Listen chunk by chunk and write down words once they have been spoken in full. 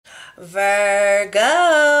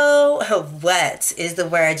Virgo, what is the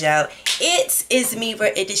word, y'all? It is me,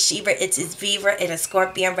 it is Shiva, it is Viva, it is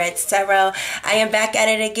ScorpionReddz Tarot. I am back at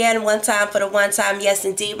it again, one time for the one time. Yes,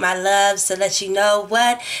 indeed, my loves, to let you know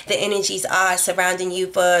what the energies are surrounding you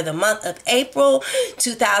for the month of April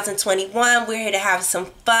 2021. We're here to have some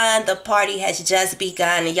fun. The party has just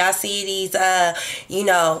begun, and y'all see these,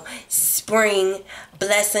 spring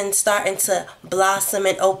blessings starting to blossom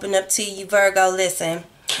and open up to you, Virgo. Listen,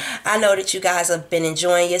 I know that you guys have been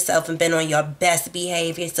enjoying yourself and been on your best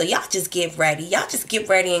behavior. So y'all just get ready. Y'all just get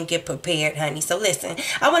ready and get prepared, honey. So listen,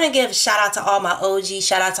 I want to give a shout out to all my OGs.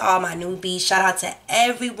 Shout out to all my newbies. Shout out to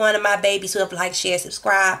every one of my babies who have liked, shared,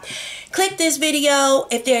 subscribed. Click this video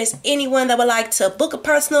if there's anyone that would like to book a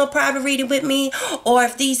personal private reading with me, or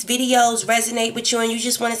if these videos resonate with you and you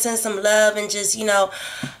just want to send some love and just,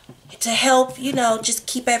 to help, just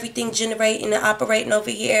keep everything generating and operating over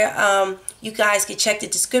here. You guys can check the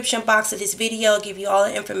description box of this video. Give you all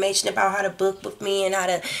the information about how to book with me and how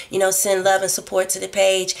to, send love and support to the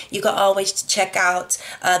page. You can always check out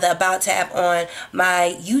the About tab on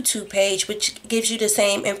my YouTube page, which gives you the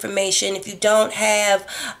same information. If you don't have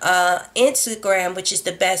Instagram, which is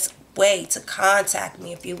the best way to contact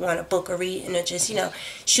me if you want to book a reading, or just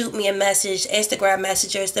shoot me a message. Instagram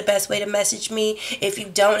Messenger is the best way to message me. If you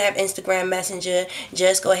don't have Instagram Messenger,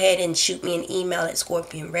 just go ahead and shoot me an email at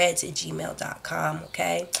scorpionreddztarot@gmail.com.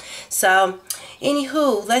 okay, so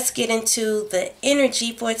anywho, let's get into the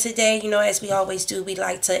energy for today. As we always do, we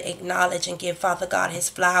like to acknowledge and give Father God his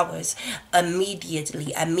flowers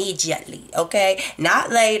immediately, okay,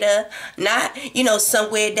 not later, not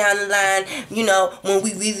somewhere down the line, when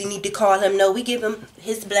we really need to call him. No, we give him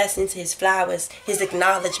his blessings, his flowers, his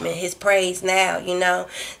acknowledgement, his praise now,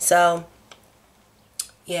 so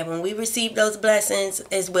yeah, when we receive those blessings,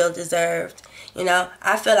 it's well deserved.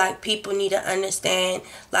 I feel like people need to understand,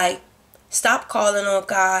 stop calling on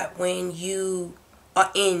God when you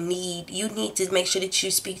are in need. You need to make sure that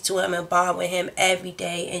you speak to him and bond with him every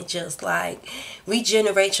day, and just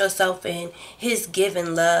regenerate yourself in his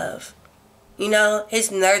giving love.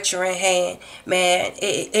 His nurturing hand, man,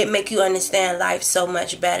 it make you understand life so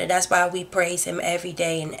much better. That's why we praise him every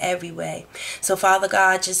day in every way. So, Father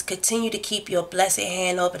God, just continue to keep your blessed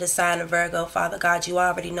hand over the sign of Virgo. Father God, you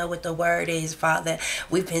already know what the word is, Father.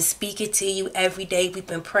 We've been speaking to you every day. We've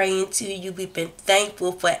been praying to you. We've been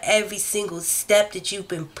thankful for every single step that you've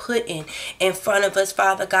been putting in front of us,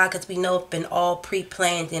 Father God, because we know it's been all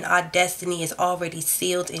pre-planned and our destiny is already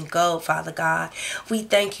sealed in gold, Father God. We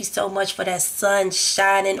thank you so much for that sun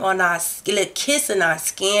shining on our skin, kissing our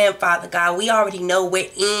skin, Father God. We already know we're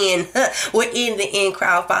in the in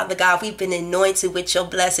crowd, Father God. We've been anointed with your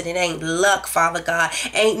blessing. It ain't luck, Father God.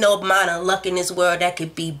 Ain't no amount of luck in this world that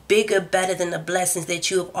could be bigger, better than the blessings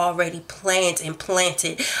that you have already planned and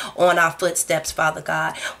planted on our footsteps, Father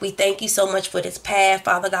God. We thank you so much for this path,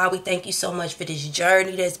 Father God. We thank you so much for this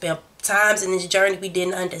journey. There's been times in this journey we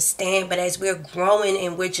didn't understand, but as we're growing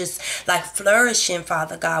and we're just flourishing,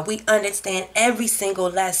 Father God, we understand every single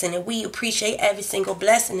lesson and we appreciate every single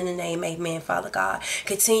blessing in the name, amen, Father God.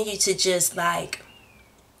 Continue to just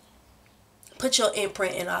put your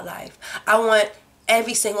imprint in our life. I want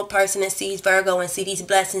every single person that sees Virgo and see these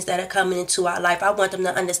blessings that are coming into our life, I want them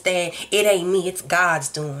to understand it ain't me, it's God's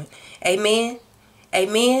doing. Amen,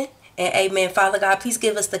 amen, and amen. Father God, please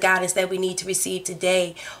give us the guidance that we need to receive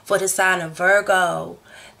today for the sign of Virgo.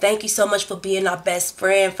 Thank you so much for being our best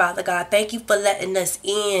friend, Father God. Thank you for letting us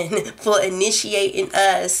in, for initiating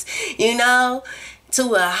us,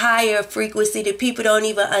 to a higher frequency that people don't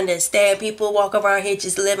even understand. People walk around here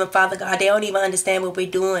just living, Father God. They don't even understand what we're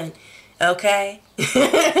doing. Okay?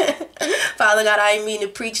 Father God, I didn't mean to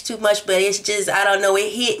preach too much, but it's just, I don't know,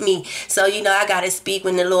 it hit me. So, I got to speak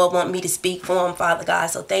when the Lord want me to speak for him, Father God.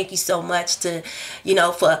 So thank you so much to,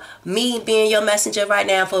 for me being your messenger right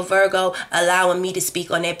now, for Virgo, allowing me to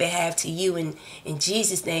speak on their behalf to you. And in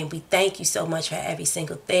Jesus' name, we thank you so much for every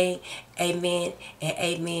single thing. Amen and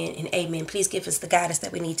amen and amen. Please give us the guidance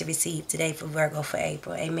that we need to receive today for Virgo for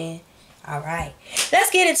April. Amen. All right,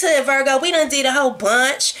 let's get into it, Virgo. We done did a whole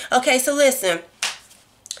bunch. Okay, so listen.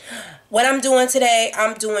 What I'm doing today,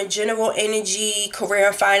 I'm doing general energy, career,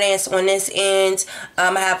 and finance on this end.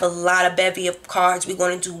 I have a lot of bevy of cards. We're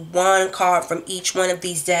going to do one card from each one of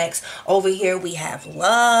these decks. Over here, we have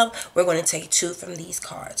love. We're going to take two from these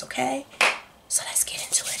cards, okay? So let's get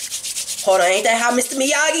into it. Hold on, ain't that how Mr.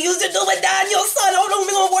 Miyagi used to do it, Daniel? Son, hold on,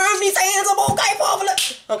 we're going to worm these hands up, okay, Pavla?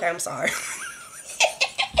 Okay, I'm sorry.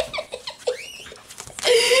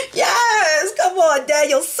 Yes, come on,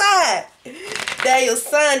 Daniel, side. Daniel's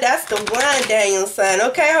son, that's the one, Daniel's son.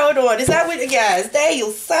 Okay, hold on. Is that what, guys?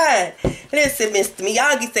 Daniel's son. Listen, Mr.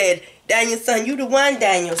 Miyagi said, Daniel's son, you the one,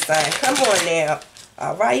 Daniel's son. Come on now.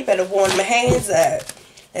 All right, you better warm my hands up.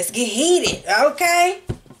 Let's get heated, okay?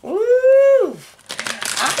 Woo!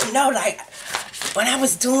 I don't know, like, when I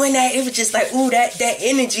was doing that, it was just like, ooh, that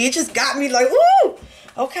energy. It just got me like, ooh!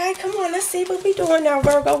 Okay, come on, let's see what we doing now,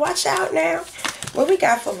 Virgo. Watch out now. What we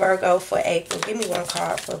got for Virgo for April? Give me one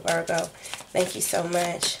card for Virgo. Thank you so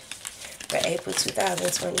much. For April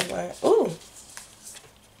 2021. Ooh.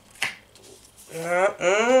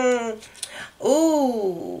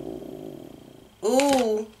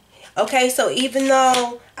 Ooh. Okay, so even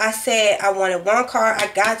though I said I wanted one card, I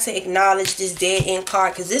got to acknowledge this dead end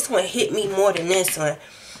card because this one hit me more than this one.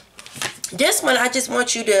 This one, I just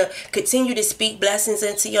want you to continue to speak blessings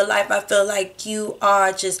into your life. I feel like you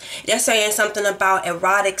are just, they're saying something about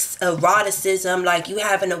eroticism, like you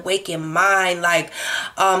have an awakened mind, like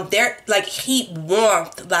they're like heat,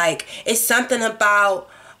 warmth, like it's something about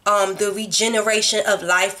the regeneration of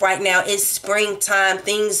life right now. It's springtime.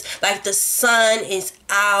 Things like the sun is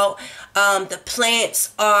out, the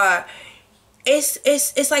plants are,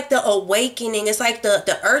 it's like the awakening. It's like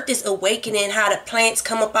the earth is awakening, how the plants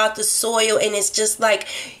come up out the soil, and it's just like,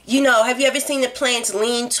 you know, have you ever seen the plants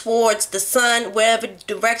lean towards the sun, wherever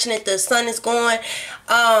direction that the sun is going?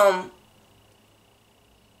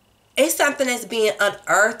 It's something that's being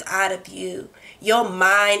unearthed out of you. Your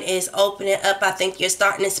mind is opening up. I think you're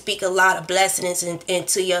starting to speak a lot of blessings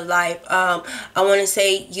into your life. I want to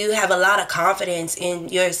say you have a lot of confidence in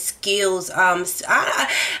your skills. I'm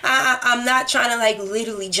not trying to like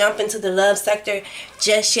literally jump into the love sector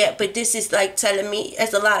just yet, but this is like telling me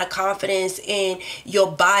there's a lot of confidence in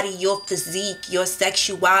your body, your physique, your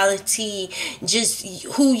sexuality, just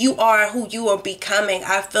who you are becoming.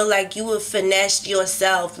 I feel like you have finessed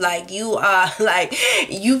yourself. Like you are, like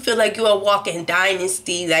you feel like you are walking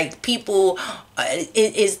dynasty. Like people,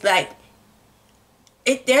 it's like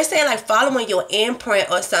they're saying like following your imprint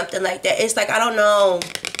or something like that. It's like, I don't know,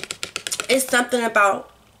 it's something about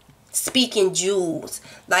speaking jewels.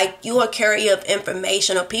 Like you are a carrier of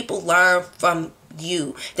information, or people learn from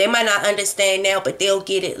you. They might not understand now, but they'll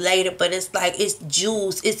get it later. But it's like, it's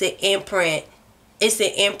jewels, it's an imprint,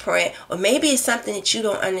 or maybe it's something that you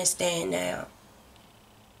don't understand now.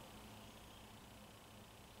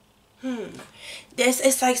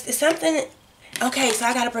 It's like, it's something. Okay, so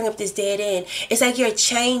I gotta bring up this dead end. It's like you're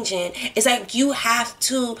changing. It's like you have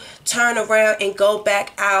to turn around and go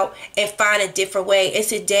back out and find a different way.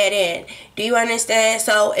 It's a dead end. Do you understand?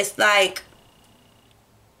 So it's like,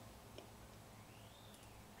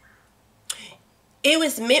 it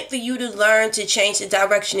was meant for you to learn to change the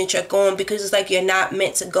direction that you're going, because it's like you're not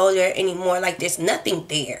meant to go there anymore. Like there's nothing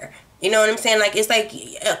there. You know what I'm saying? Like it's like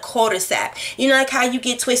a cul-de-sac. You know, like how you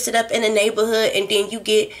get twisted up in a neighborhood and then you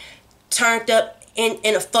get turned up in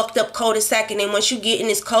a fucked up cul-de-sac, and then once you get in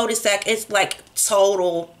this cul-de-sac, it's like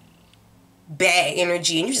total bad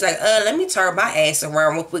energy, and you're just like, let me turn my ass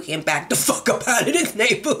around real quick and back the fuck up out of this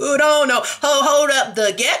neighborhood. Oh no, hold up,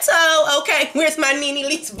 the ghetto. Okay, where's my Nene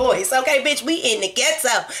Lee's voice? Okay, bitch, we in the ghetto,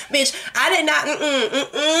 bitch. I did not,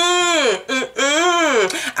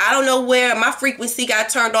 I don't know where my frequency got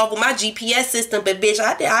turned off with my GPS system, but bitch,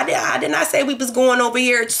 I did not say we was going over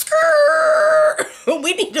here.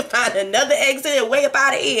 We need to find another exit and way up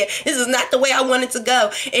out of here. This is not the way I wanted to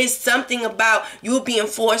go. It's something about you being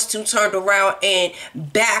forced to turn around and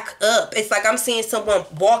back up. It's like I'm seeing someone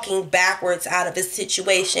walking backwards out of a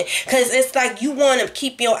situation, because it's like you want to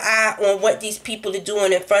keep your eye on what these people are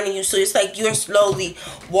doing in front of you. So it's like you're slowly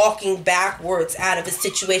walking backwards out of a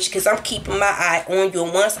situation, because I'm keeping my eye on you.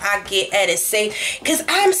 And once I get at it safe, because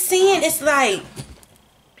I'm seeing, it's like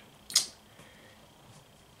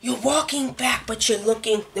you're walking back, but you're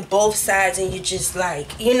looking at both sides, and you're just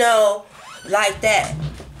like, you know, like that.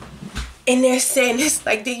 And they're saying it's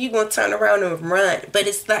like, then you're going to turn around and run. But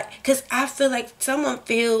it's like, because I feel like someone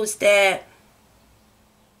feels that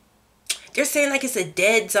they're saying like it's a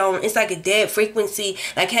dead zone. It's like a dead frequency.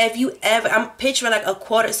 Like, have you ever, I'm picturing like a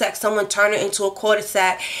cul-de-sac, someone turn it into a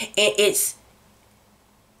cul-de-sac, and it's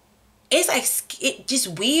like it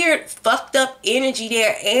just weird fucked up energy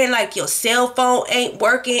there, and like your cell phone ain't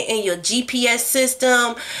working, and your GPS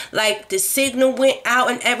system, like the signal went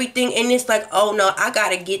out and everything, and it's like, oh no, I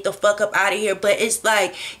gotta get the fuck up out of here. But it's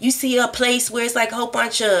like you see a place where it's like a whole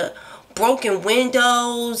bunch of broken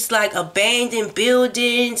windows, like abandoned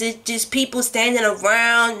buildings. It's just people standing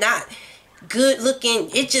around, not good looking.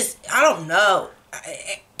 It just, I don't know.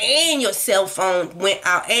 And your cell phone went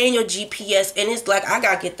out, and your GPS, and it's like, I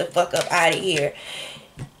gotta get the fuck up out of here.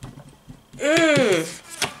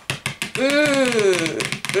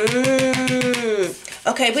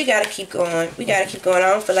 Okay, we gotta keep going. We gotta keep going. I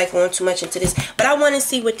don't feel like going too much into this, but I want to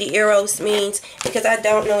see what the Eros means because I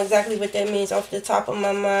don't know exactly what that means off the top of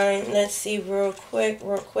my mind. Let's see real quick.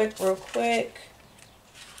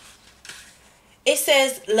 It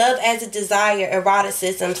says love as a desire,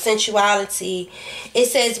 eroticism, sensuality. It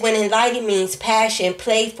says when in light it means passion,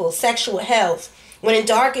 playful, sexual health. When in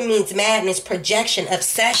dark it means madness, projection,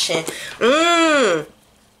 obsession.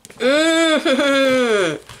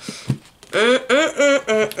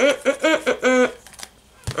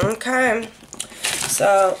 Okay.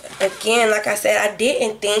 So again, like I said, I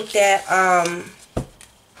didn't think that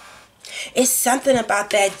it's something about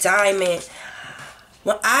that diamond.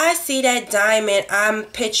 When I see that diamond, I'm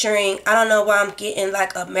picturing, I don't know why I'm getting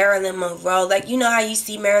like a Marilyn Monroe. Like, you know how you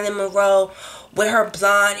see Marilyn Monroe with her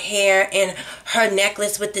blonde hair and her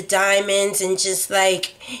necklace with the diamonds and just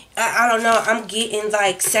like, I don't know, I'm getting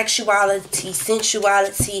like sexuality,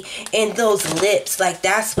 sensuality, and those lips. Like,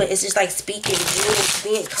 that's what, it's just like speaking beauty,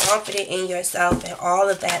 being confident in yourself and all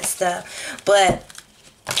of that stuff. But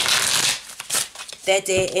that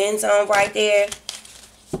dead end zone right there,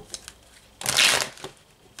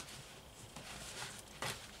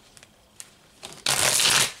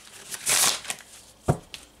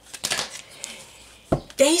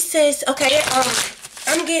 they says, okay,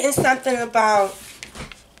 I'm getting something about,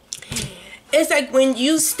 it's like when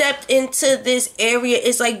you stepped into this area,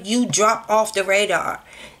 it's like you drop off the radar.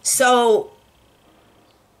 So,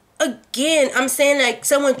 again, I'm saying like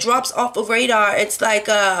someone drops off a radar, it's like,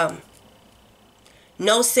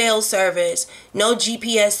 no cell service, no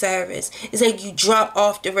GPS service. It's like you drop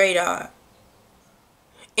off the radar.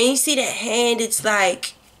 And you see that hand, it's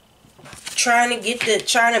like, trying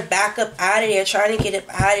to back up out of there, trying to get up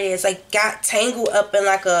out of there. It's like got tangled up in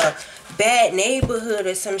like a bad neighborhood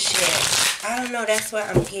or some shit. I don't know, that's what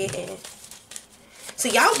I'm getting. So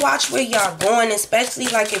y'all watch where y'all going, especially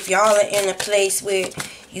like if y'all are in a place where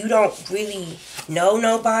you don't really know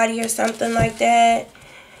nobody or something like that.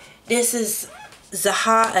 This is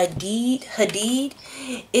Zaha Hadid.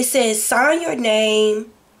 It says sign your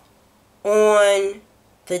name on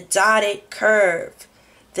the dotted curve.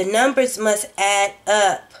 The numbers must add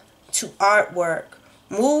up to artwork.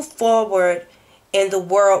 Move forward and the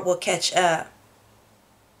world will catch up.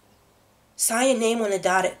 Sign your name on the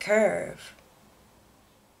dotted curve.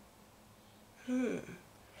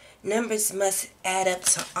 Numbers must add up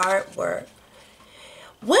to artwork.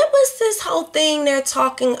 What was this whole thing they're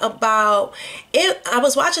talking about? I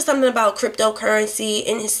was watching something about cryptocurrency,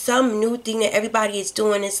 and it's some new thing that everybody is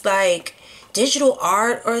doing. It's like digital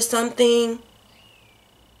art or something.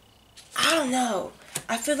 I don't know.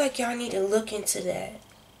 I feel like y'all need to look into that.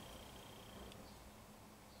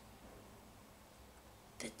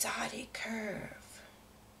 The dotted curve.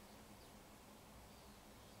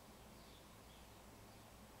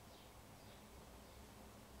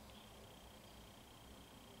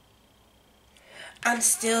 I'm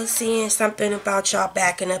still seeing something about y'all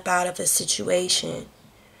backing up out of a situation.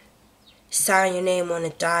 Sign your name on the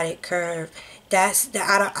dotted curve. That's the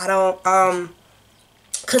I don't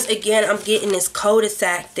because again, I'm getting this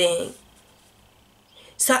cul-de-sac thing.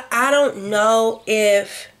 So I don't know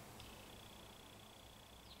if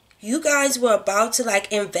you guys were about to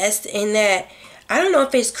like invest in that. I don't know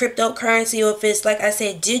if it's cryptocurrency or if it's, like I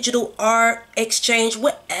said, digital art exchange,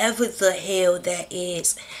 whatever the hell that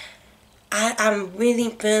is. I'm really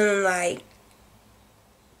feeling like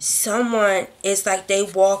someone, it's like they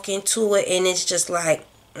walk into it and it's just like,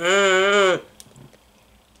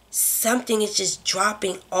 something is just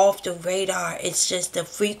dropping off the radar. It's just the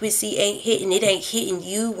frequency ain't hitting. It ain't hitting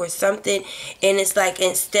you or something. And it's like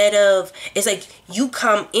instead of, it's like you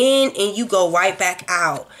come in and you go right back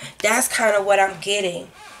out. That's kind of what I'm getting.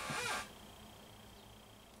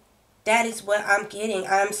 That is what I'm getting.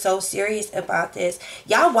 I'm so serious about this.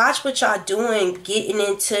 Y'all watch what y'all doing getting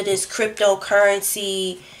into this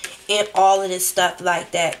cryptocurrency and all of this stuff like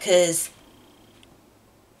that. Because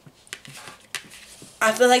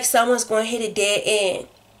I feel like someone's going to hit a dead end.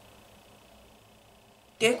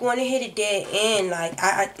 They're going to hit a dead end. Like,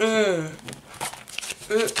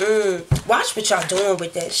 watch what y'all doing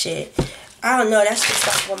with that shit. I don't know. That's just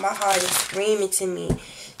like what my heart is screaming to me.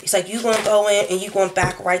 It's like you going to go in and you going to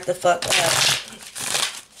back right the fuck up.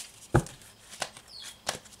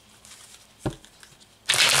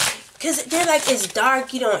 Because they're like, it's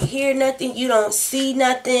dark. You don't hear nothing. You don't see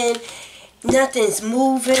nothing. Nothing's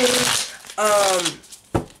moving.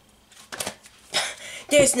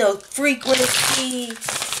 There's no frequency.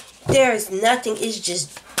 There's nothing. It's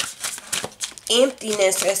just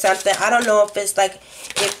emptiness or something. I don't know if it's like,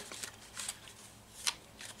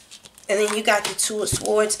 And then you got the Two of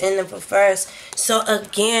Swords in the reverse. So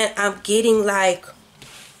again, I'm getting like,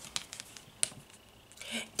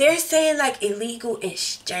 they're saying like illegal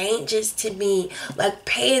exchanges to me. Like,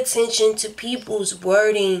 pay attention to people's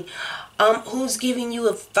wording. Who's giving you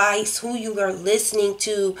advice, who you are listening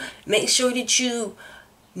to. Make sure that you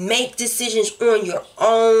make decisions on your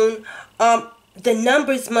own. The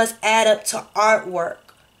numbers must add up to artwork.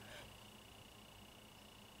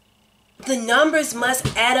 The numbers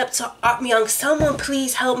must add up to art. Young, someone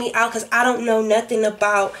please help me out, because I don't know nothing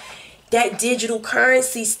about that digital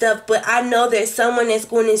currency stuff, but I know there's someone that's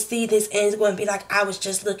going to see this and is going to be like, I was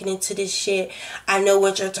just looking into this shit. I know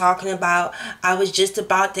what you're talking about. I was just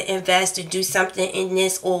about to invest or do something in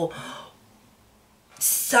this, or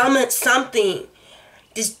something.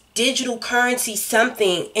 This digital currency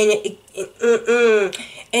something. And and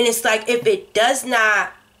it's like, if it's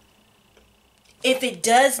not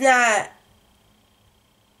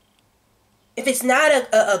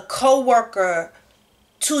a co-worker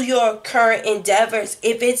to your current endeavors,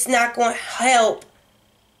 if it's not going to help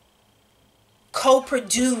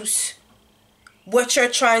co-produce what you're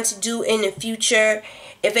trying to do in the future,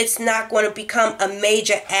 if it's not going to become a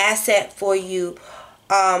major asset for you,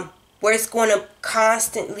 where it's going to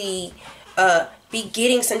constantly be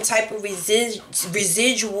getting some type of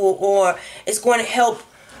residual, or it's going to help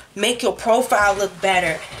make your profile look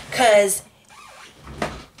better, because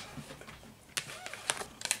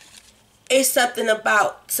it's something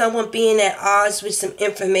about someone being at odds with some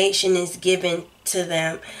information is given to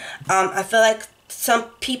them. I feel like some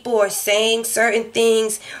people are saying certain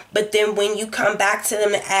things, but then when you come back to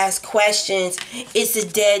them and ask questions, it's a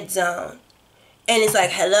dead zone. And it's like,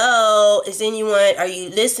 hello, is anyone, are you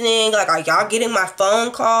listening? Like, are y'all getting my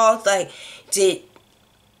phone calls? Like,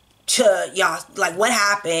 y'all, like, what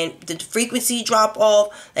happened? Did the frequency drop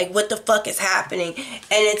off? Like, what the fuck is happening? And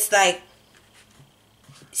it's like,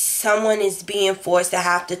 someone is being forced to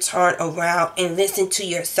have to turn around and listen to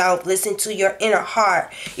yourself, listen to your inner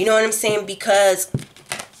heart. You know what I'm saying? Because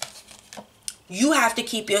you have to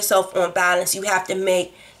keep yourself on balance. You have to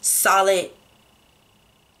make solid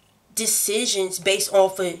decisions based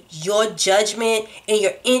off of your judgment and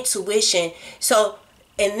your intuition. So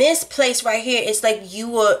in this place right here, it's like you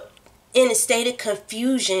were in a state of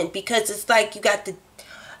confusion, because it's like you got the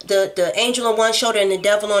angel on one shoulder and the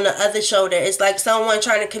devil on the other shoulder. It's like someone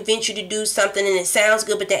trying to convince you to do something and it sounds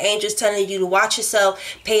good, but the angel's telling you to watch yourself,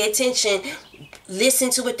 pay attention, listen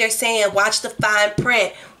to what they're saying, watch the fine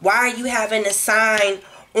print. Why are you having a sign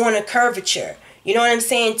on a curvature? You know what I'm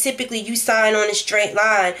saying? Typically you sign on a straight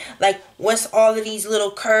line. Like, what's all of these little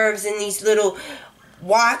curves and these little...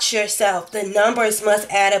 Watch yourself. The numbers must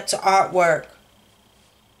add up to artwork.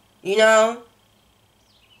 You know?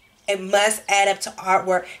 It must add up to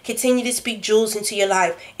artwork. Continue to speak jewels into your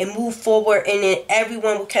life and move forward, and then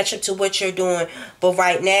everyone will catch up to what you're doing. But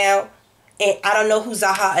right now, and I don't know who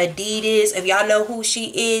Zaha Hadid is. If y'all know who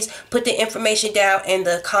she is, put the information down in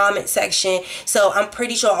the comment section. So I'm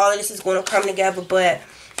pretty sure all of this is going to come together. But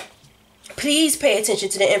please pay attention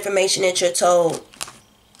to the information that you're told.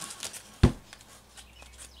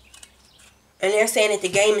 And they're saying that the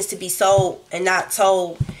game is to be sold and not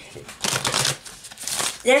told.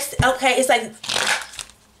 Okay, it's like,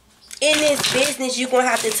 in this business, you're going to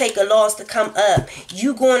have to take a loss to come up.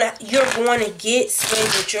 You're going to get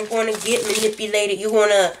swindled. You're going to get manipulated. You're going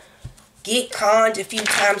to get conned a few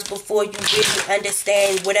times before you really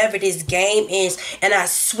understand whatever this game is. And I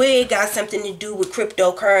swear it got something to do with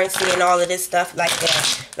cryptocurrency and all of this stuff like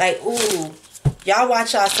that. Like, ooh, y'all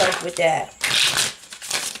watch yourself with that.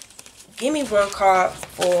 Give me one card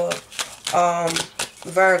for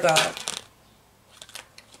Virgo.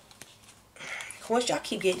 Of course, y'all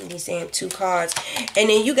keep getting these same two cards. And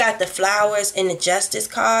then you got the Flowers and the Justice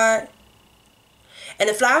card. And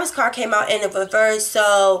the Flowers card came out in the reverse.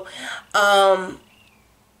 So, okay,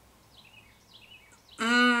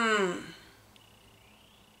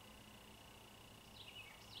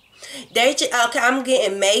 I'm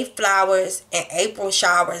getting May flowers and April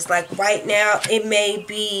showers. Like right now, it may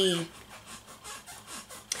be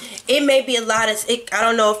a lot of, I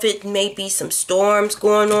don't know if it may be some storms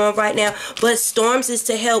going on right now, but storms is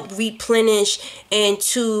to help replenish and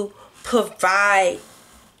to provide,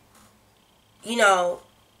 you know,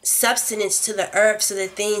 substance to the earth so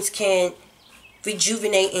that things can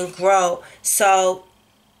rejuvenate and grow. So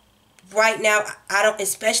right now, I don't,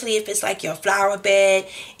 especially if it's like your flower bed,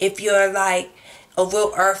 if you're like a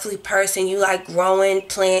real earthly person. You like growing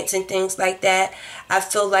plants and things like that. I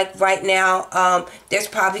feel like right now there's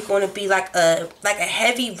probably going to be like a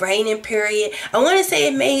heavy raining period. I want to say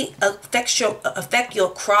it may affect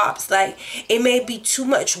your crops. Like it may be too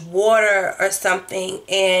much water or something,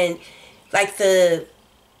 and like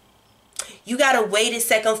you gotta wait a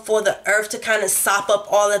second for the earth to kind of sop up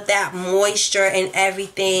all of that moisture and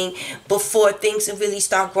everything before things really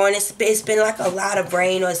start growing. It's been like a lot of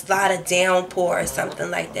rain, or it's a lot of downpour or something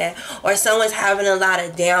like that, or someone's having a lot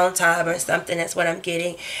of downtime or something. That's what I'm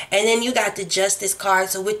getting. And then you got the Justice card.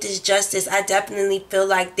 So with this Justice, I definitely feel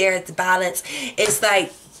like there's balance. It's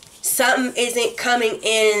like something isn't coming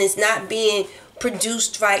in and it's not being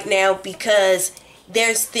produced right now because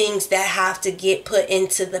there's things that have to get put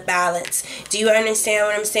into the balance. Do you understand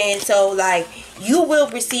what I'm saying? So like, you will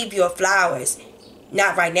receive your flowers,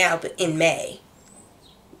 not right now, but in May.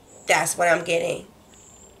 That's what I'm getting.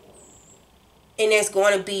 And there's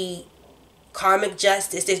going to be karmic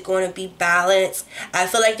justice. There's going to be balance. I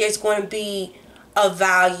feel like there's going to be a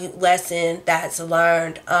value lesson that's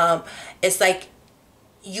learned. It's like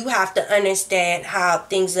you have to understand how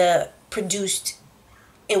things are produced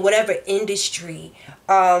in whatever industry.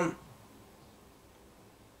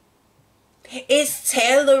 It's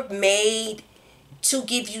tailor-made to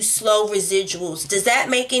give you slow residuals. Does that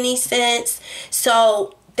make any sense?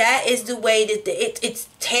 So that is the way that it's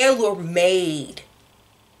tailor-made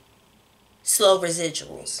slow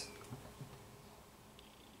residuals.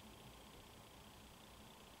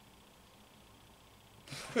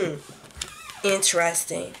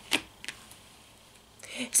 Interesting.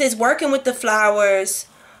 It says working with the flowers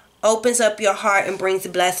opens up your heart and brings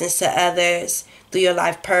blessings to others through your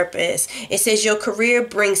life purpose. It says your career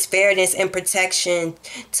brings fairness and protection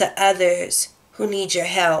to others who need your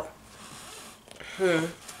help.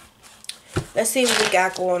 Let's see what we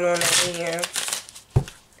got going on over here.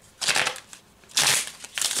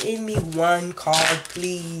 Give me one card,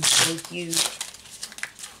 please. Thank you.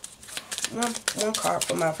 One card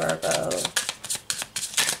for my Virgo.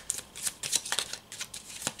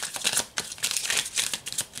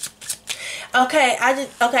 Okay,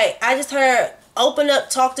 I just heard open up,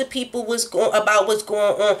 talk to people about what's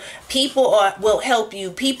going on. People will help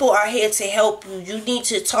you. People are here to help you. You need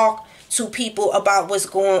to talk to people about what's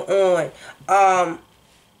going on.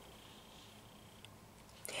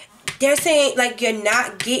 They're saying like you're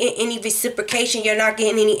not getting any reciprocation. You're not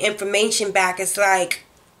getting any information back. It's like,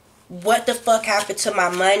 what the fuck happened to my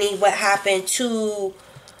money? What happened to,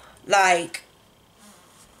 like,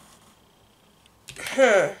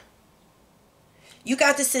 you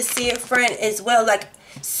got the sincere friend as well. Like,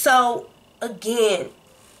 so again,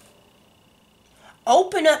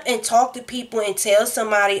 open up and talk to people and tell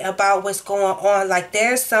somebody about what's going on. Like,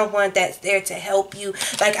 there's someone that's there to help you.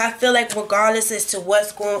 Like, I feel like regardless as to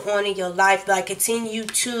what's going on in your life, like, continue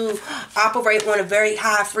to operate on a very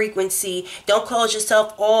high frequency. Don't close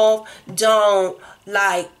yourself off. Don't,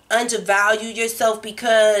 like, undervalue yourself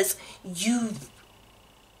because you've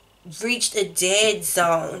reached a dead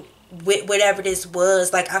zone with whatever this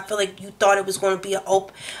was. Like, I feel like you thought it was going to be an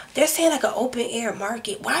open, they're saying like an open air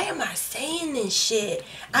market. Why am I saying this shit?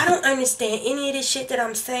 I don't understand any of this shit that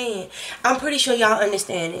I'm saying. I'm pretty sure y'all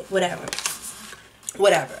understand it. Whatever.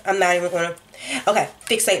 I'm not even going to, okay,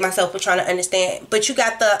 fixate myself with trying to understand. But you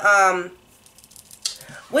got the,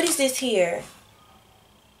 what is this here?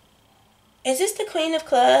 Is this the Queen of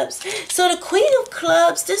Clubs? So the Queen of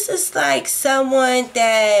Clubs, this is like someone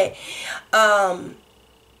that,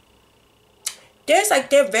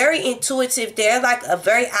 they're very intuitive. They're like a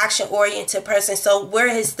very action oriented person. So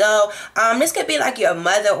whereas though this could be like your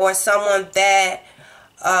mother or someone that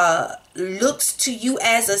looks to you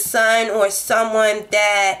as a son, or someone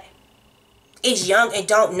that is young and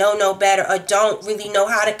don't know no better, or don't really know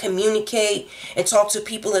how to communicate and talk to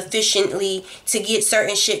people efficiently to get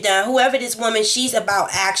certain shit done. Whoever this woman, she's about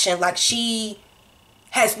action. Like, she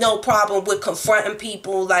has no problem with confronting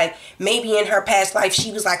people. Like, maybe in her past life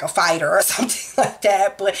she was like a fighter or something like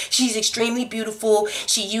that, but she's extremely beautiful.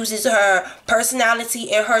 She uses her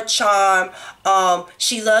personality and her charm.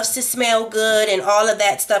 She loves to smell good and all of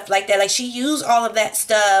that stuff like that. Like, she used all of that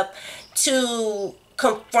stuff to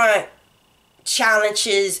confront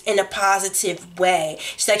challenges in a positive way.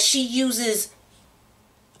 It's like she uses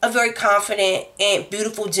a very confident and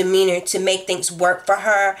beautiful demeanor to make things work for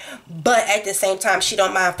her, but at the same time she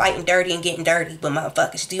don't mind fighting dirty and getting dirty with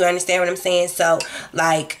motherfuckers. Do you understand what I'm saying? So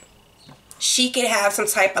like, she could have some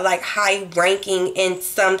type of like high ranking in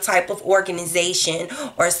some type of organization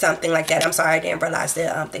or something like that. I'm sorry, I didn't realize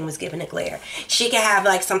the thing was giving a glare. She could have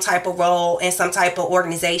like some type of role in some type of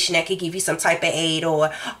organization that could give you some type of aid,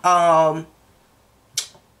 or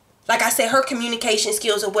like I said, her communication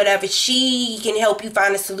skills or whatever, she can help you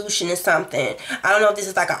find a solution to something. I don't know if this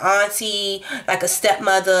is like an auntie, like a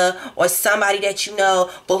stepmother, or somebody that you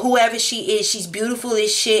know, but whoever she is, she's beautiful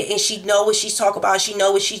as shit, and she know what she's talking about, she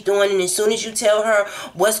know what she's doing, and as soon as you tell her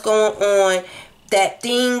what's going on, that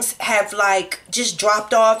things have like just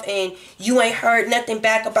dropped off and you ain't heard nothing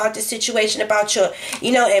back about the situation, about your,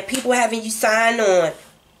 you know, and people having you sign on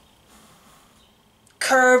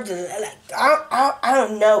curved, like, I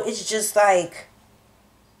don't know, it's just like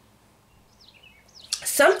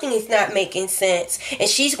something is not making sense, and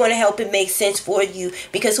she's going to help it make sense for you,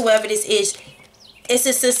 because whoever this is, it's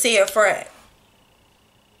a sincere friend,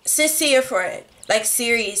 like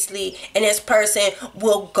seriously, and this person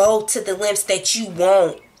will go to the lengths that you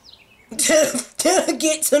want to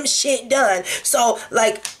get some shit done. So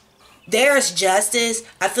like, there's justice.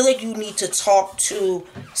 I feel like you need to talk to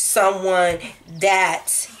someone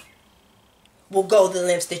that will go the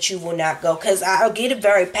lengths that you will not go. Because I'll get a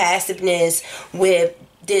very passiveness with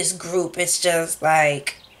this group. It's just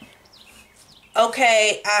like,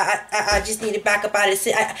 okay, I just need to back up out of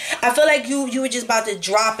it. I feel like you were just about to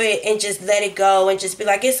drop it and just let it go and just be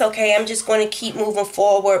like, it's okay, I'm just going to keep moving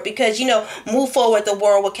forward. Because, you know, move forward, the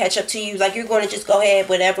world will catch up to you. Like, you're going to just go ahead,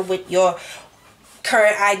 whatever with your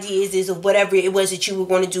current ideas is, or whatever it was that you were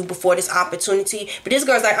going to do before this opportunity. But this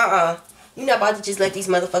girl's like, you're not about to just let these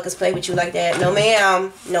motherfuckers play with you like that. No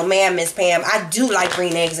ma'am, Miss Pam. I do like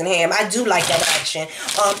green eggs and ham. I do like that action.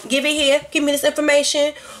 Give it here. Give me this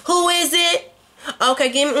information. Who is it?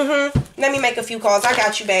 Okay, give me, let me make a few calls. I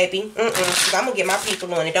got you, baby. Cause I'm gonna get my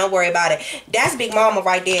people on it. Don't worry about it. That's Big Mama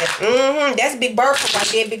right there. That's Big Bertha right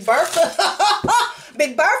there. Big Bertha.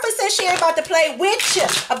 Big Bertha says she ain't about to play with you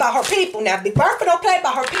about her people now. Big Bertha don't play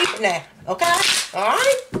about her people now. Okay?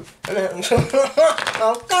 Alright?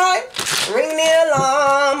 Okay? Ring the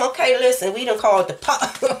alarm. Okay, listen, we done called the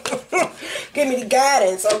pop. Give me the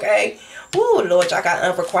guidance, okay? Ooh, Lord, y'all got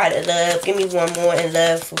unrequited love. Give me one more in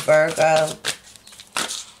love for Virgo.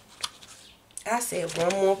 I said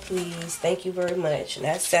one more, please. Thank you very much.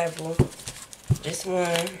 Not several. Just one.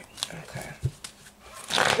 Okay.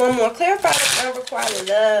 One more. Clarify the unrequited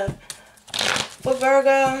love for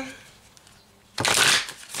Virgo.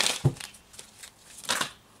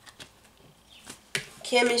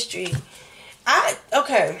 Chemistry.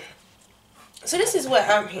 Okay. So this is what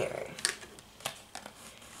I'm hearing.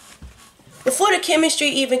 Before the chemistry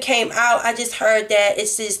even came out, I just heard that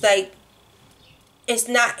it's just like, it's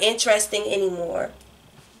not interesting anymore.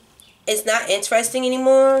 It's not interesting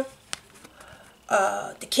anymore.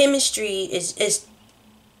 The chemistry is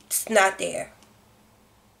it's not there.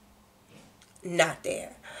 Not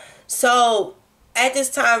there. So at this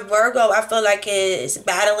time, Virgo, I feel like it's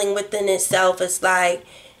battling within itself. It's like,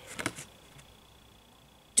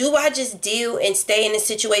 do I just deal and stay in a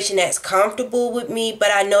situation that's comfortable with me, but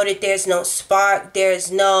I know that there's no spark,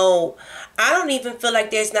 I don't even feel like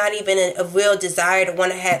there's not even a real desire to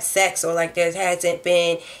want to have sex, or like there hasn't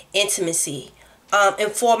been intimacy.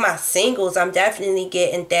 And for my singles, I'm definitely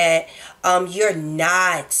getting that you're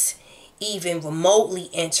not even remotely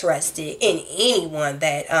interested in anyone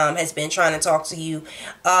that has been trying to talk to you.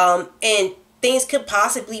 And things could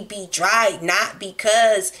possibly be dry, not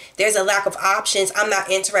because there's a lack of options. I'm not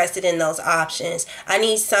interested in those options. I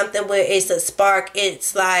need something where it's a spark.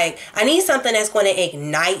 It's like, I need something that's going to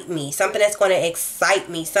ignite me, something that's going to excite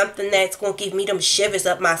me, something that's going to give me them shivers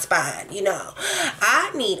up my spine, you know.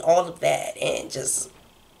 I need all of that, and just,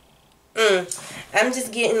 I'm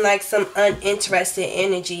just getting like some uninterested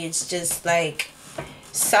energy. It's just like,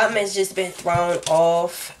 something has just been thrown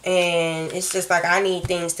off, and it's just like, I need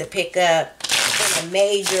things to pick up in a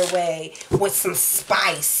major way with some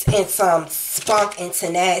spice and some spunk and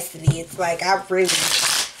tenacity. It's like, I'm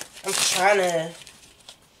trying to,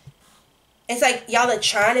 it's like y'all are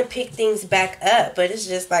trying to pick things back up, but it's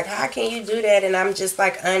just like, how can you do that? And I'm just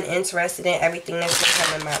like uninterested in everything that's been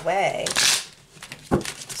coming my way.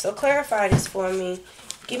 So clarify this for me.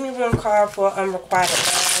 Give me one card for unrequited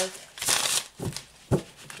love.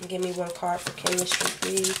 Give me one card for chemistry,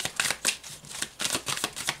 please.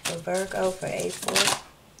 For Virgo for April.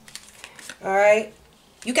 Alright.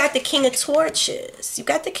 You got the King of Torches. You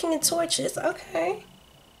got the King of Torches. Okay.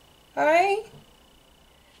 Alright.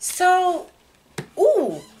 So,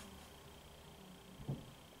 ooh.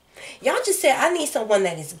 Y'all just said, I need someone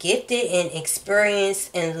that is gifted and experienced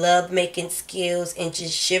and love-making skills and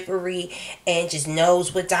just chivalry and just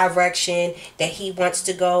knows what direction that he wants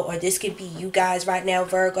to go. Or this could be you guys right now,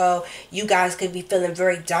 Virgo. You guys could be feeling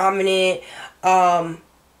very dominant.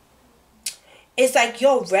 It's like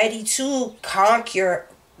you're ready to conquer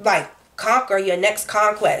conquer your next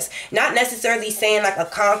conquest. Not necessarily saying like a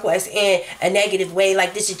conquest in a negative way,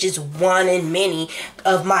 like this is just one in many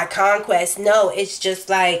of my conquests. No, it's just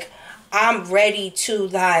like I'm ready to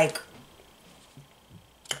like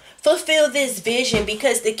fulfill this vision,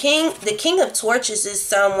 because the king of torches is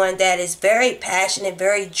someone that is very passionate,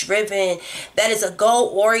 very driven, that is a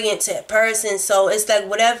goal-oriented person. So it's like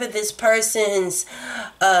whatever this person's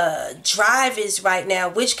drive is right now,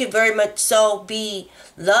 which could very much so be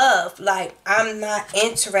love. Like, I'm not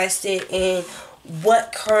interested in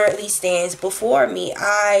what currently stands before me.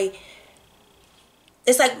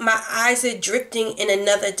 It's like my eyes are drifting in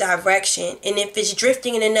another direction. And if it's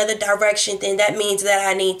drifting in another direction, then that means that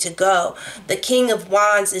I need to go. The King of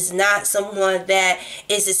Wands is not someone that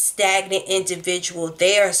is a stagnant individual.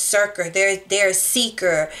 They're a seeker. They're a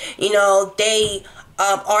seeker. You know, they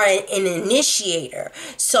are an initiator.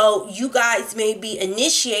 So you guys may be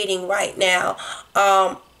initiating right now.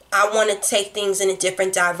 I want to take things in a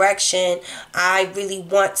different direction. I really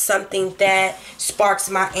want something that sparks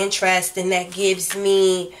my interest and that gives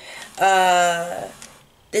me,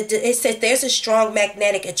 it says there's a strong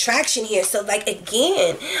magnetic attraction here. So like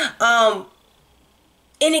again, and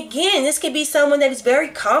again, this could be someone that is very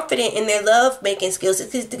confident in their love making skills.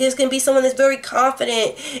 This can be someone that's very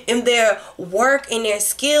confident in their work, in their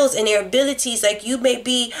skills, and their abilities. Like you may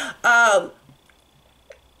be,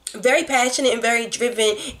 very passionate and very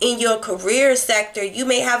driven in your career sector. You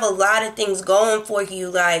may have a lot of things going for you,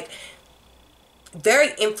 like very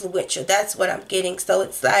influential. That's what I'm getting. So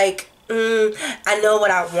it's like, I know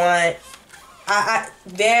what I want. I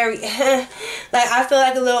very like, I feel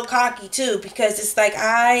like a little cocky too, because it's like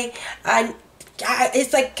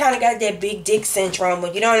it's like kind of got that big dick syndrome.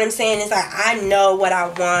 You know what I'm saying? It's like, I know what I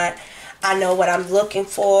want. I know what I'm looking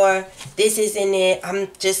for. This isn't it. I'm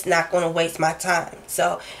just not going to waste my time.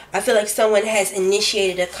 So I feel like someone has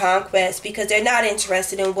initiated a conquest because they're not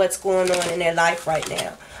interested in what's going on in their life right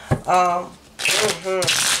now.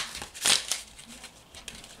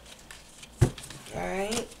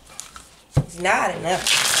 Alright. It's not enough.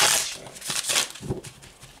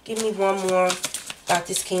 Give me one more about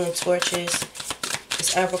this King of Torches.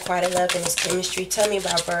 This unrequited love and this chemistry. Tell me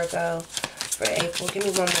about Virgo for April. Give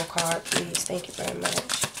me one more card, please. Thank you very much.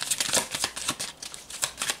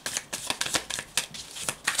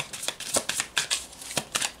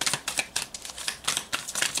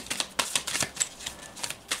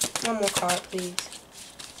 One more card, please.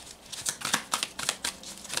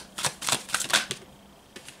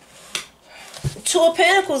 Two of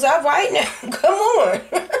Pentacles. All right now. Come on.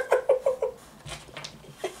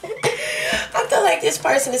 I feel like this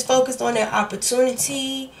person is focused on their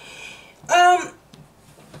opportunity.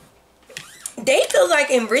 They feel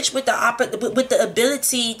like enriched with the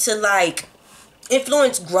ability to like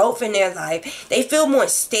influence growth in their life. They feel more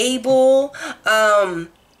stable.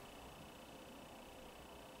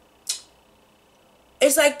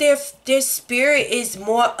 It's like their spirit is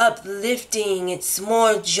more uplifting. It's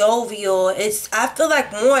more jovial. I feel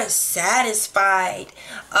like more satisfied.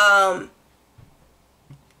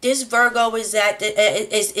 This Virgo has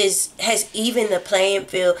even the playing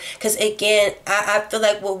field, because again, I feel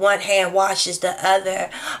like with one hand washes the other.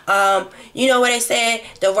 You know what they say?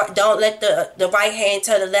 Don't let the right hand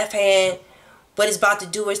tell the left hand what it's about to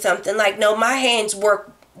do or something. Like, no, my hands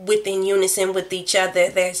work within unison with each other.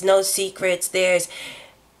 There's no secrets. There's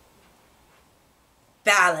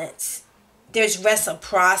balance. There's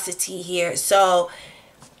reciprocity here. So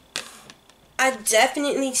I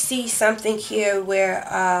definitely see something here where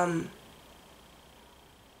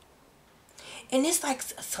and it's like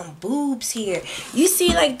some boobs here. You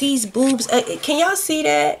see like these boobs, can y'all see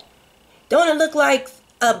that? Don't it look like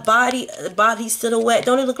a body silhouette?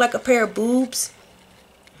 Don't it look like a pair of boobs?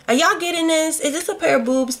 Are y'all getting this? Is this a pair of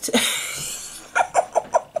boobs?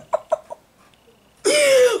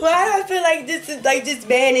 Why do I feel like this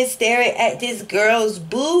man is staring at this girl's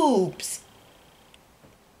boobs?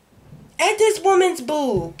 At this woman's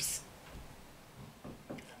boobs.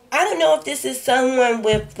 I don't know if this is someone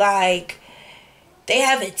with like, they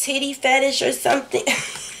have a titty fetish or something.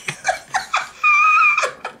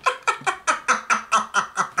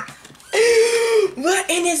 But,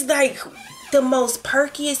 and it's like the most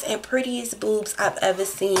perkiest and prettiest boobs I've ever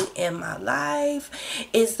seen in my life.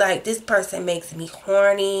 It's like, this person makes me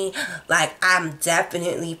horny. Like, I'm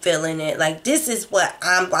definitely feeling it. Like, this is what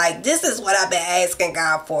I'm like. This is what I've been asking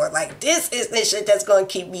God for. Like, this is the shit that's gonna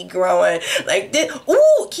keep me growing. Like, this,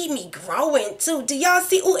 ooh, keep me growing too. Do y'all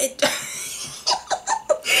see? Ooh, it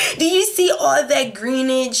Do you see all that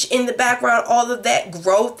greenage in the background, all of that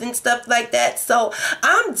growth and stuff like that? So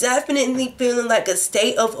I'm definitely feeling like a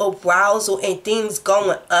state of arousal and things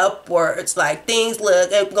going upwards. Like things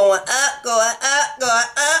look going up,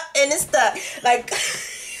 and it's stuff like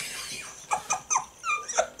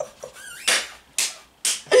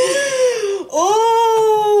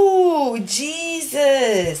oh,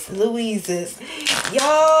 Jesus, Louises.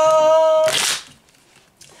 Y'all,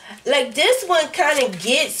 like this one kind of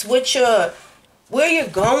gets what where you're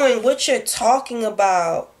going, what you're talking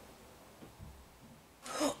about.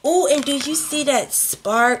 Oh, and do you see that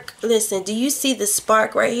spark? Listen, do you see the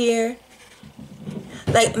spark right here?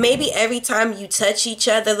 Like maybe every time you touch each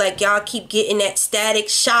other, like y'all keep getting that static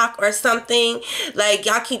shock or something. Like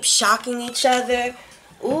y'all keep shocking each other.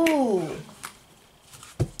 Ooh.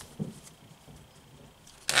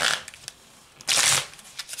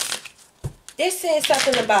 They're saying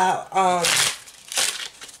something about,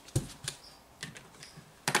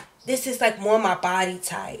 this is like more my body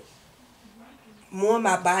type. More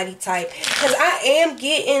my body type. Because I am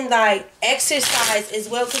getting like exercise as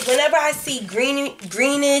well. Because whenever I see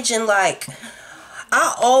greenage and like,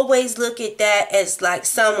 I always look at that as like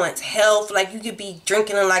someone's health. Like you could be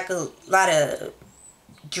drinking like a lot of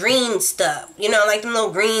green stuff, you know, like the little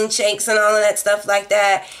green shakes and all of that stuff like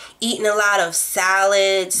that, eating a lot of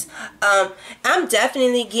salads. I'm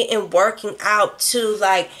definitely working out too,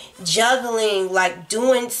 like juggling, like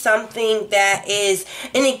doing something that is,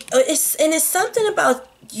 and it's something about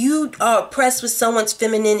you are oppressed with someone's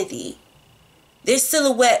femininity, their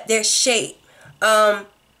silhouette, their shape. It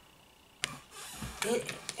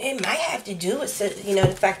might have to do with, you know,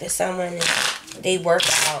 the fact that someone, they work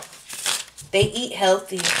out. They eat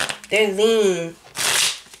healthy. They're lean.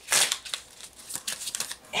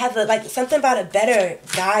 Have like something about a better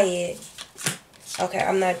diet. Okay,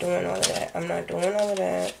 I'm not doing all of that. I'm not doing all of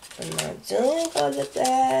that. I'm not doing all of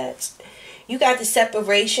that. You got the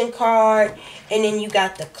separation card, and then you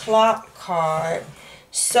got the clock card.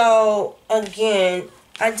 So again,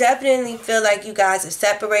 I definitely feel like you guys are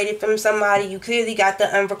separated from somebody. You clearly got the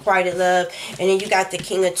unrequited love. And then you got the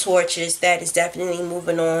King of Torches that is definitely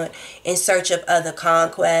moving on in search of other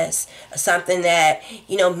conquests. Something that,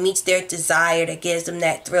 you know, meets their desire, that gives them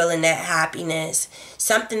that thrill and that happiness.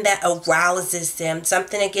 Something that arouses them.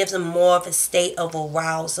 Something that gives them more of a state of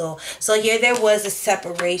arousal. So yeah, there was a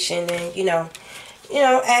separation, and you know,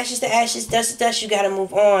 ashes to ashes, dust to dust, you gotta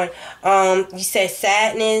move on. You said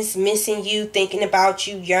sadness, missing you, thinking about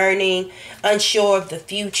you, yearning, unsure of the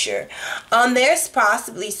future. There's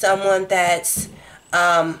possibly someone that's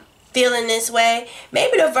feeling this way.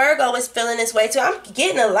 Maybe the Virgo is feeling this way too. I'm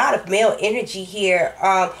getting a lot of male energy here,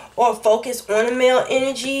 or focus on the male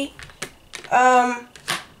energy.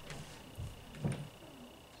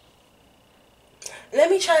 Let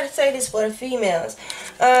me try to say this for the females.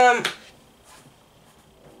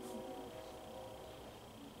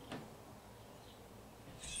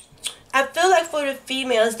 I feel like for the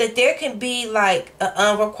females that there can be like an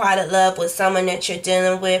unrequited love with someone that you're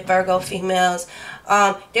dealing with, Virgo females.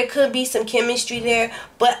 There could be some chemistry there,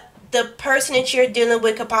 but the person that you're dealing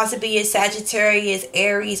with could possibly be a Sagittarius,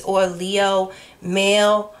 Aries, or Leo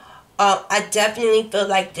male. I definitely feel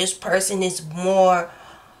like this person is more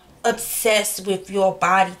obsessed with your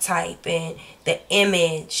body type and the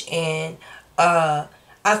image, and I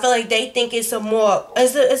feel like they think it's a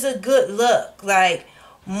good look, like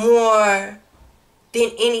more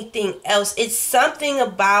than anything else. It's something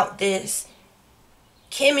about this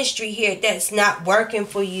chemistry here that's not working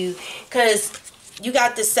for you, because you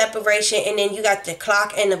got the separation and then you got the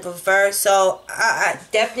clock and the reverse. So I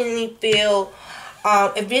definitely feel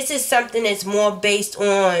if this is something that's more based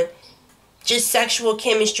on just sexual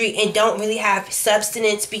chemistry and don't really have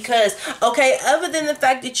substance, because okay, other than the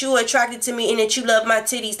fact that you are attracted to me and that you love my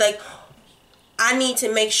titties, like I need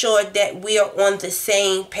to make sure that we are on the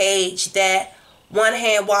same page, that one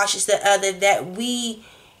hand washes the other, that we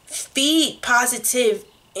feed positivity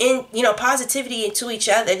into each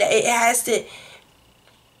other. That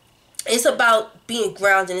it's about being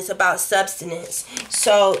grounded, it's about substance.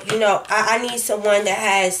 So, I need someone that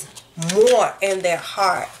has more in their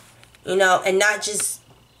heart, and not just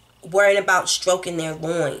worrying about stroking their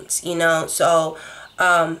loins, So,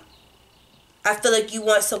 I feel like you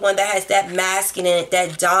want someone that has that masculine,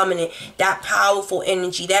 that dominant, that powerful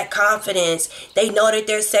energy, that confidence. They know that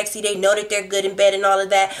they're sexy. They know that they're good in bed and all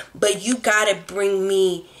of that. But you got to bring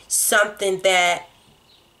me something that,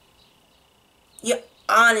 your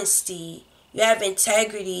honesty, you have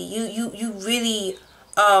integrity. You really,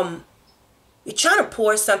 you're trying to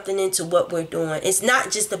pour something into what we're doing. It's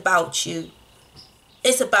not just about you.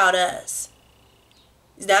 It's about us.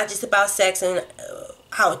 It's not just about sex and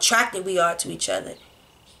how attracted we are to each other.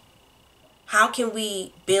 How can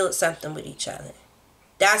we build something with each other?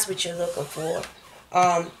 That's what you're looking for.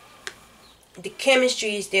 The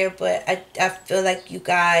chemistry is there, but I feel like you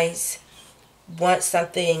guys want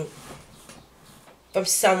something from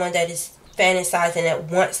someone that is fantasizing, that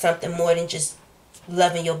wants something more than just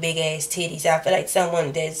loving your big ass titties. I feel like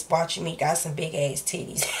someone that's watching me got some big ass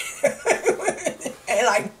titties. And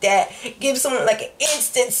like that, give someone like an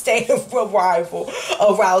instant state of arousal.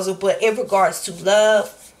 But in regards to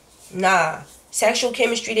love, nah. Sexual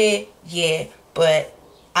chemistry there, yeah. But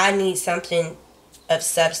I need something of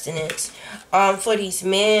substance. For these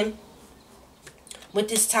men, with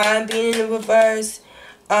this time being in the reverse,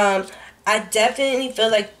 I definitely feel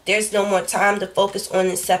like there's no more time to focus on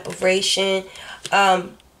the separation.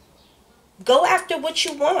 Go after what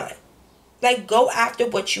you want. Like, go after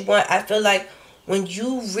what you want. I feel like when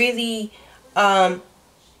you really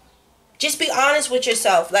just be honest with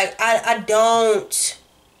yourself. Like, I don't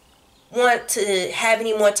want to have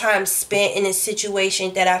any more time spent in a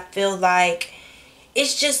situation that I feel like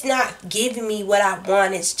it's just not giving me what I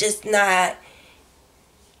want. It's just not.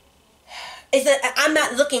 I'm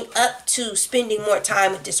not looking up to spending more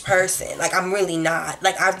time with this person. Like, I'm really not.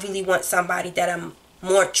 Like, I really want somebody that I'm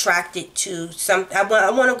more attracted to.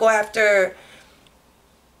 I want to go after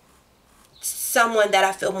someone that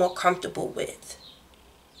I feel more comfortable with.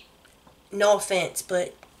 No offense,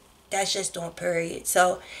 but that's just on period.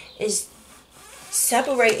 So, it's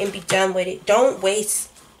separate and be done with it. Don't waste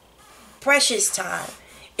precious time.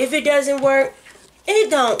 If it doesn't work, it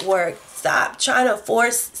don't work. Stop trying to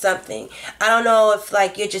force something. I don't know if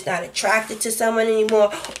like you're just not attracted to someone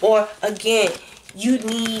anymore, or again, you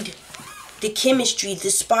need the chemistry,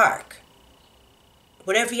 the spark.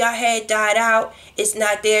 Whatever y'all had died out, it's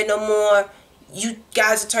not there no more. You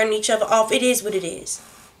guys are turning each other off. It is what it is.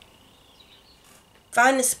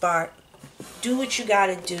 Find the spark. Do what you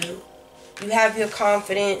gotta do. You have your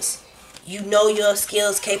confidence. You know your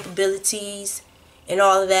skills, capabilities, and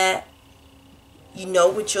all of that. You know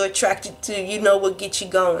what you're attracted to. You know what gets you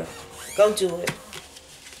going. Go do it.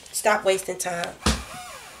 Stop wasting time.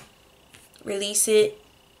 Release it.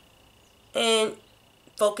 And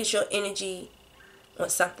focus your energy on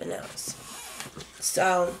something else.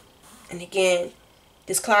 So, and again,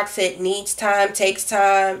 this clock said needs time, takes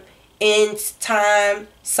time, ends time,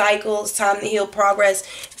 cycles, time to heal, progress.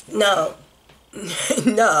 No.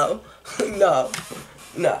 No.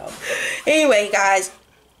 Anyway, guys,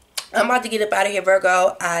 I'm about to get up out of here,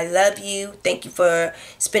 Virgo. I love you. Thank you for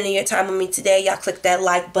spending your time with me today. Y'all click that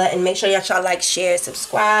like button. Make sure y'all like, share,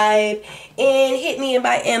 subscribe. And hit me in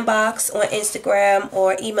my inbox on Instagram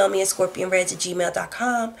or email me at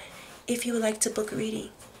scorpionreddztarot@gmail.com if you would like to book a reading.